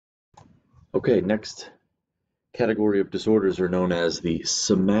Okay, next category of disorders are known as the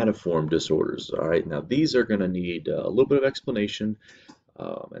somatoform disorders. All right, now these are going to need a little bit of explanation,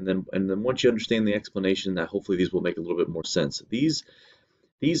 and then once you understand the explanation, that hopefully these will make a little bit more sense. These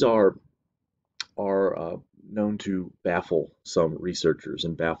are known to baffle some researchers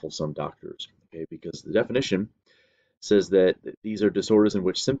and baffle some doctors. Okay, because the definition says that these are disorders in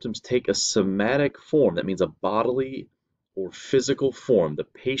which symptoms take a somatic form. That means a bodily or physical form. The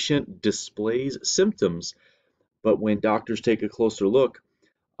patient displays symptoms, but when doctors take a closer look,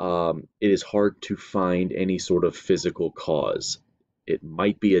 it is hard to find any sort of physical cause. It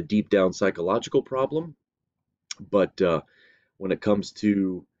might be a deep down psychological problem, but when it comes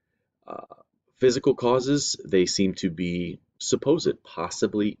to uh, physical causes, they seem to be supposed,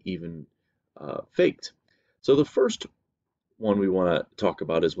 possibly even faked. So the first one we want to talk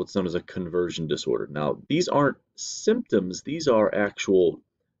about is what's known as a conversion disorder. Now, these aren't symptoms, these are actual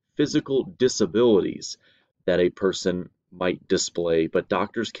physical disabilities that a person might display, but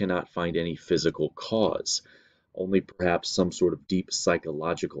doctors cannot find any physical cause, only perhaps some sort of deep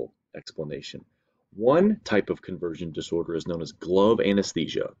psychological explanation. One type of conversion disorder is known as glove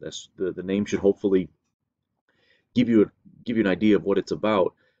anesthesia. That's the name should hopefully give you an idea of what it's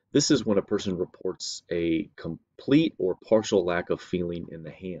about. This is when a person reports a complete or partial lack of feeling in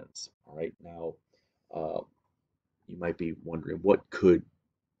the hands. All right, now uh, you might be wondering what could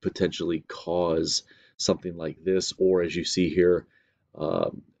potentially cause something like this, or as you see here,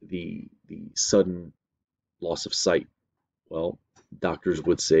 the sudden loss of sight. Well, doctors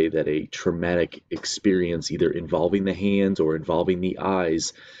would say that a traumatic experience, either involving the hands or involving the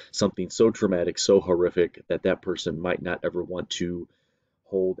eyes, something so traumatic, so horrific that that person might not ever want to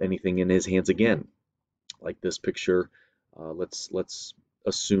hold anything in his hands again. Like this picture, let's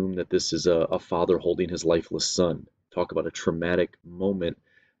assume that this is a father holding his lifeless son. Talk about a traumatic moment,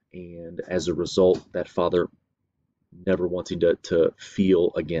 and as a result, that father never wanting to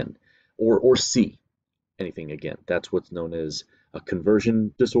feel again or see anything again. That's what's known as a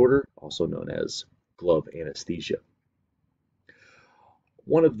conversion disorder, also known as glove anesthesia.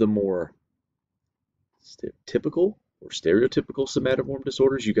 One of the more typical or stereotypical somatoform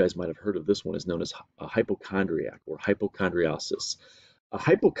disorders, you guys might have heard of this one, is known as a hypochondriac or hypochondriasis. A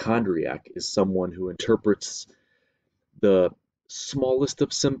hypochondriac is someone who interprets the smallest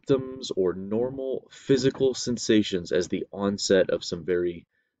of symptoms or normal physical sensations as the onset of some very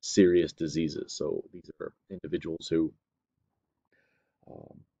serious diseases. So these are individuals who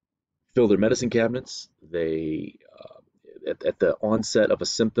um, fill their medicine cabinets. At the onset of a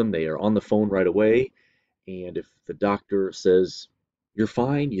symptom, they are on the phone right away. And if the doctor says, "You're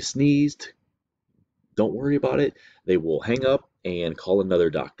fine, you sneezed, don't worry about it," they will hang up and call another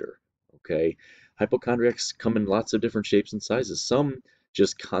doctor. Okay. Hypochondriacs come in lots of different shapes and sizes. Some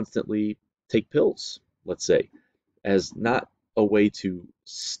just constantly take pills, let's say, as not a way to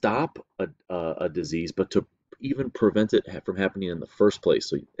stop a disease, but to even prevent it from happening in the first place.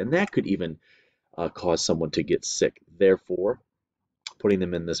 So, and that could even cause someone to get sick. Therefore, putting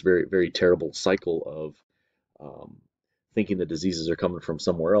them in this very, very terrible cycle of um, thinking the diseases are coming from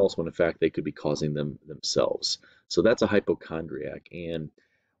somewhere else when in fact they could be causing them themselves. So that's a hypochondriac. And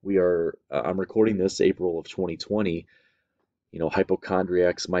I'm recording this April of 2020. You know,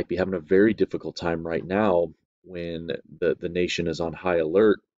 hypochondriacs might be having a very difficult time right now when the nation is on high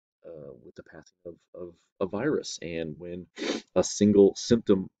alert with the passing of a virus. And when a single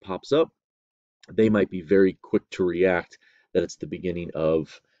symptom pops up, they might be very quick to react that it's the beginning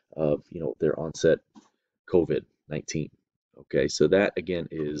of their onset COVID-19. Okay, so that again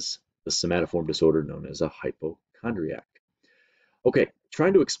is the somatoform disorder known as a hypochondriac. Okay,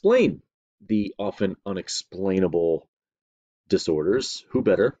 trying to explain the often unexplainable disorders, who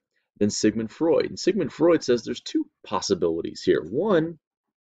better than Sigmund Freud? And Sigmund Freud says there's two possibilities here. One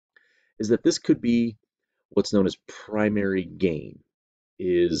is that this could be what's known as primary gain,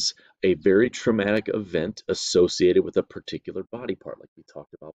 is a very traumatic event associated with a particular body part, like we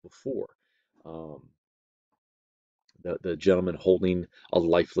talked about before. Um, the gentleman holding a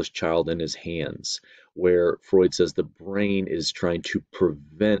lifeless child in his hands, where Freud says the brain is trying to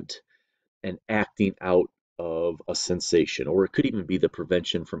prevent an acting out of a sensation, or it could even be the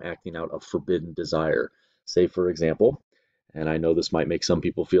prevention from acting out a forbidden desire. Say, for example, and I know this might make some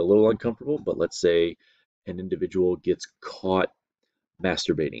people feel a little uncomfortable, but let's say an individual gets caught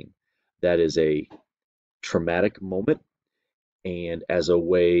masturbating. That is a traumatic moment, and as a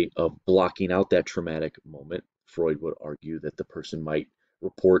way of blocking out that traumatic moment, Freud would argue that the person might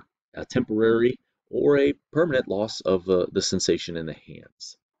report a temporary or a permanent loss of the sensation in the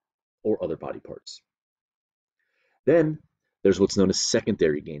hands or other body parts. Then There's what's known as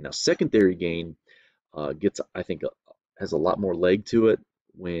secondary gain. Now, secondary gain I think, has a lot more leg to it.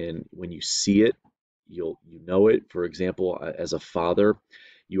 When you see it, you know it. For example, as a father,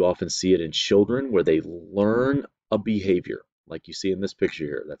 you often see it in children where they learn a behavior, like you see in this picture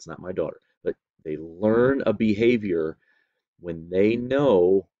here. That's not my daughter, but they learn a behavior when they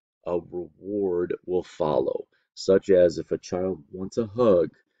know a reward will follow, such as if a child wants a hug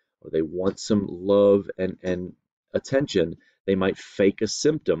or they want some love and attention, they might fake a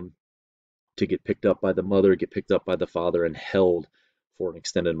symptom to get picked up by the mother, get picked up by the father, and held for an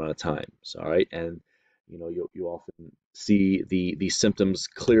extended amount of time. So, all right, and you often see the symptoms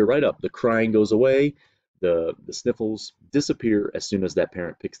clear right up. The crying goes away, the sniffles disappear as soon as that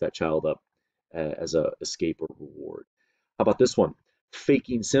parent picks that child up as a escape or reward. How about this one?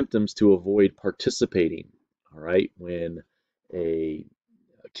 Faking symptoms to avoid participating. All right, when a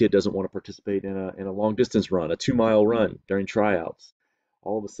kid doesn't want to participate in a long distance run, a 2 mile run during tryouts,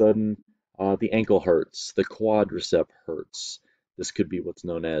 all of a sudden the ankle hurts, the quadricep hurts. This could be what's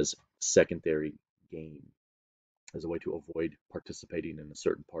known as secondary gain, as a way to avoid participating in a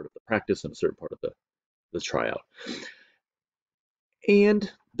certain part of the practice and a certain part of the tryout. And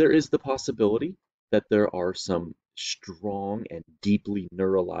there is the possibility that there are some strong and deeply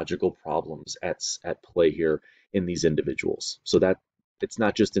neurological problems at play here in these individuals. So that it's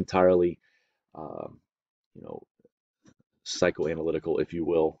not just entirely, um, you know, psychoanalytical, if you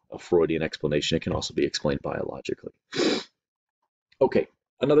will, a Freudian explanation. It can also be explained biologically. Okay,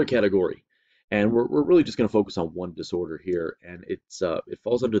 another category, and we're really just going to focus on one disorder here, and it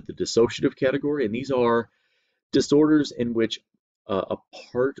falls under the dissociative category, and these are disorders in which a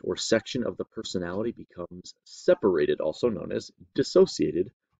part or section of the personality becomes separated, also known as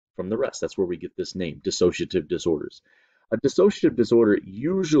dissociated from the rest. That's where we get this name, dissociative disorders. A dissociative disorder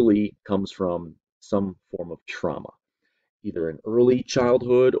usually comes from some form of trauma, either in early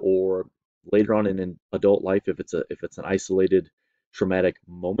childhood or later on in an adult life if it's an isolated traumatic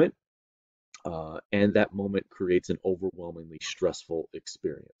moment, and that moment creates an overwhelmingly stressful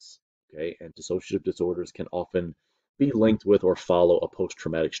experience. Okay, and dissociative disorders can often be linked with or follow a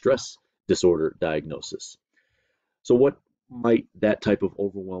post-traumatic stress disorder diagnosis. So what might that type of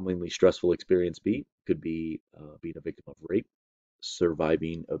overwhelmingly stressful experience be? Could be being a victim of rape,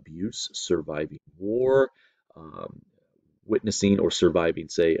 surviving abuse, surviving war, um, witnessing or surviving,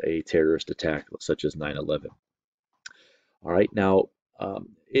 say, a terrorist attack such as 9/11. All right, now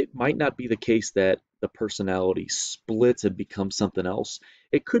it might not be the case that the personality splits and becomes something else.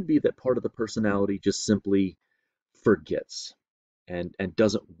 It could be that part of the personality just simply forgets and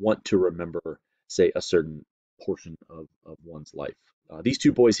doesn't want to remember, say, a certain portion of one's life. These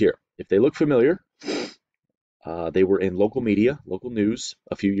two boys here, if they look familiar, they were in local media, local news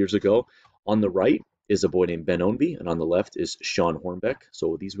a few years ago. On the right is a boy named Ben Ownby, and on the left is Sean Hornbeck.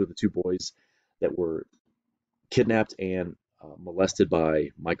 So these were the two boys that were kidnapped and molested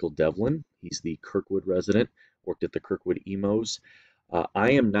by Michael Devlin. He's the Kirkwood resident, worked at the Kirkwood Emos.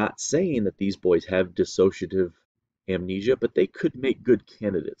 I am not saying that these boys have dissociative amnesia, but they could make good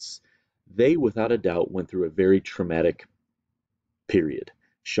candidates. They, without a doubt, went through a very traumatic period.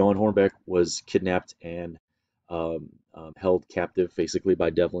 Sean Hornbeck was kidnapped and held captive basically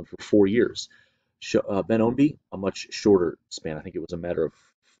by Devlin for 4 years. Ben Ownby, a much shorter span. I think it was a matter of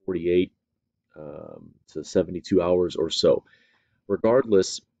 48 to 72 hours or so.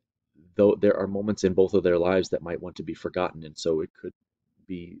 Regardless, though, there are moments in both of their lives that might want to be forgotten, and so it could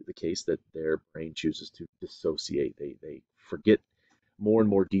be the case that their brain chooses to dissociate. They forget more and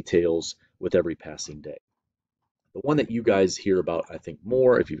more details with every passing day. The one that you guys hear about, I think,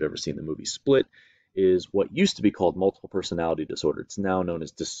 more, if you've ever seen the movie Split, is what used to be called multiple personality disorder. It's now known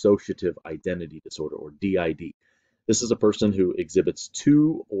as dissociative identity disorder, or DID. This is a person who exhibits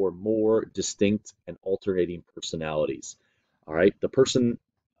two or more distinct and alternating personalities. All right, the person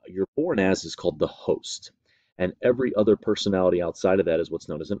you're born as is called the host, and every other personality outside of that is what's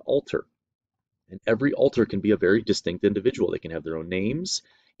known as an alter. And every alter can be a very distinct individual. They can have their own names,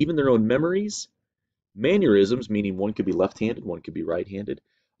 even their own memories, mannerisms, meaning one could be left-handed, one could be right-handed,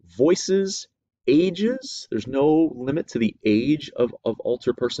 voices, ages. There's no limit to the age of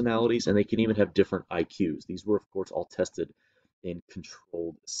alter personalities, and they can even have different IQs. These were, of course, all tested in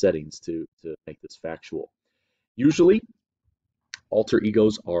controlled settings to make this factual. Usually, alter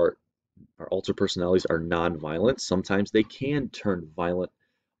egos or alter personalities are non-violent. Sometimes they can turn violent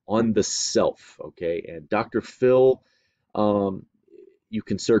on the self, okay? And Dr. Phil, you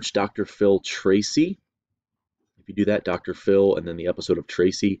can search Dr. Phil Tracy. If you do that, Dr. Phil, and then the episode of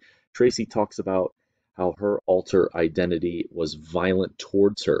Tracy, Tracy talks about how her alter identity was violent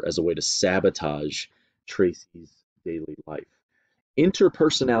towards her as a way to sabotage Tracy's daily life.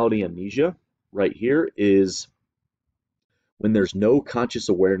 Interpersonality amnesia, right here, is when there's no conscious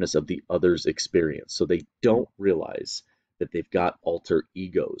awareness of the other's experience. So they don't realize that they've got alter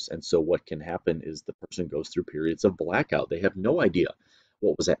egos. And so what can happen is the person goes through periods of blackout. They have no idea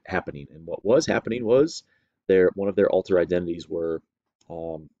what was happening. And what was happening was one of their alter identities were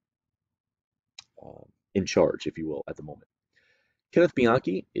um, in charge, if you will, at the moment. Kenneth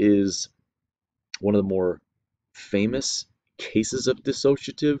Bianchi is one of the more famous cases of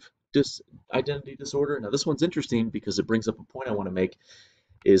dissociative identity disorder. Now, this one's interesting because it brings up a point I want to make,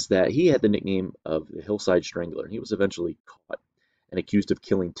 is that he had the nickname of the Hillside Strangler. He was eventually caught and accused of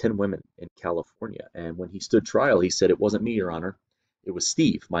killing 10 women in California. And when he stood trial, he said, "It wasn't me, Your Honor. It was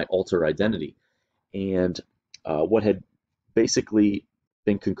Steve, my alter identity." And what had basically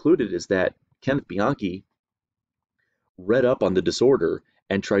been concluded is that Kenneth Bianchi read up on the disorder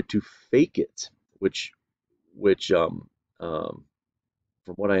and tried to fake it, which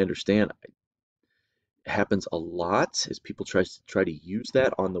from what I understand, happens a lot. Is people try to use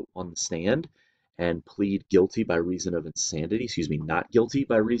that on the stand and plead guilty by reason of insanity. Excuse me, not guilty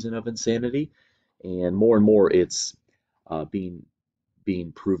by reason of insanity, and more it's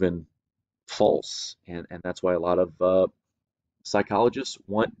being proven false, and that's why a lot of psychologists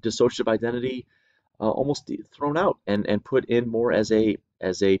want dissociative identity almost thrown out and put in more as a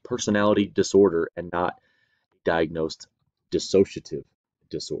personality disorder and not diagnosed dissociative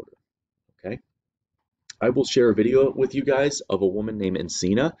disorder. Okay, I will share a video with you guys of a woman named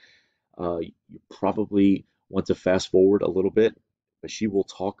Encina. You probably want to fast forward a little bit, but she will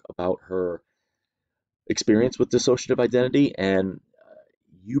talk about her experience with dissociative identity, and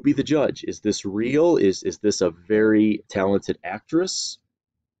you be the judge. Is this real? Is this a very talented actress?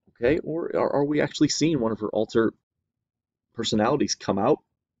 Okay, or are we actually seeing one of her alter personalities come out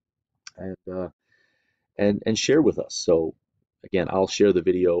and share with us? So again, I'll share the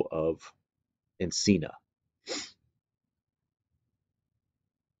video of Encina.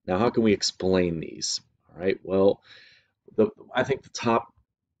 Now, how can we explain these? All right, well, I think the top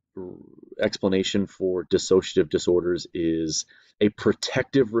explanation for dissociative disorders is a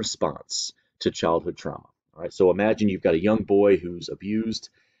protective response to childhood trauma. All right, so imagine you've got a young boy who's abused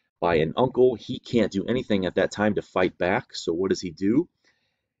by an uncle. He can't do anything at that time to fight back. So what does he do?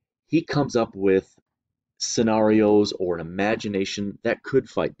 He comes up with scenarios or an imagination that could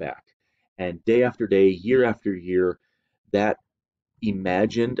fight back. And day after day, year after year, that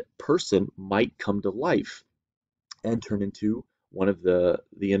imagined person might come to life and turn into one of the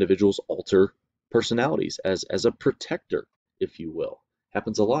individual's alter personalities as a protector, if you will.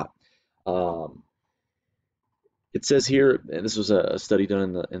 Happens a lot. It says here, and this was a study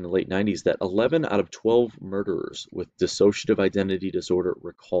done in the late 90s, that 11 out of 12 murderers with dissociative identity disorder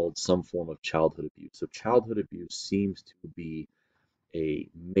recalled some form of childhood abuse. So childhood abuse seems to be a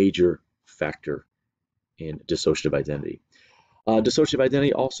major factor in dissociative identity. Dissociative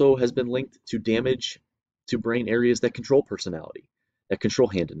identity also has been linked to damage to brain areas that control personality, that control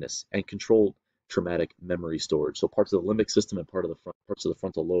handedness, and control traumatic memory storage. So parts of the limbic system and parts of the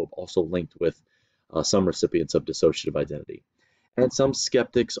frontal lobe also linked with some recipients of dissociative identity. And some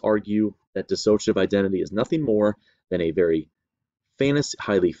skeptics argue that dissociative identity is nothing more than a very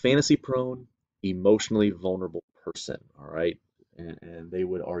highly fantasy-prone, emotionally vulnerable person. All right, and they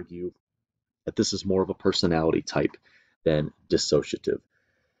would argue that this is more of a personality type than dissociative.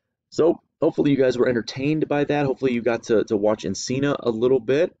 So hopefully you guys were entertained by that. Hopefully you got to watch Encina a little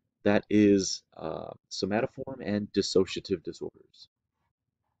bit. That is somatoform and dissociative disorders.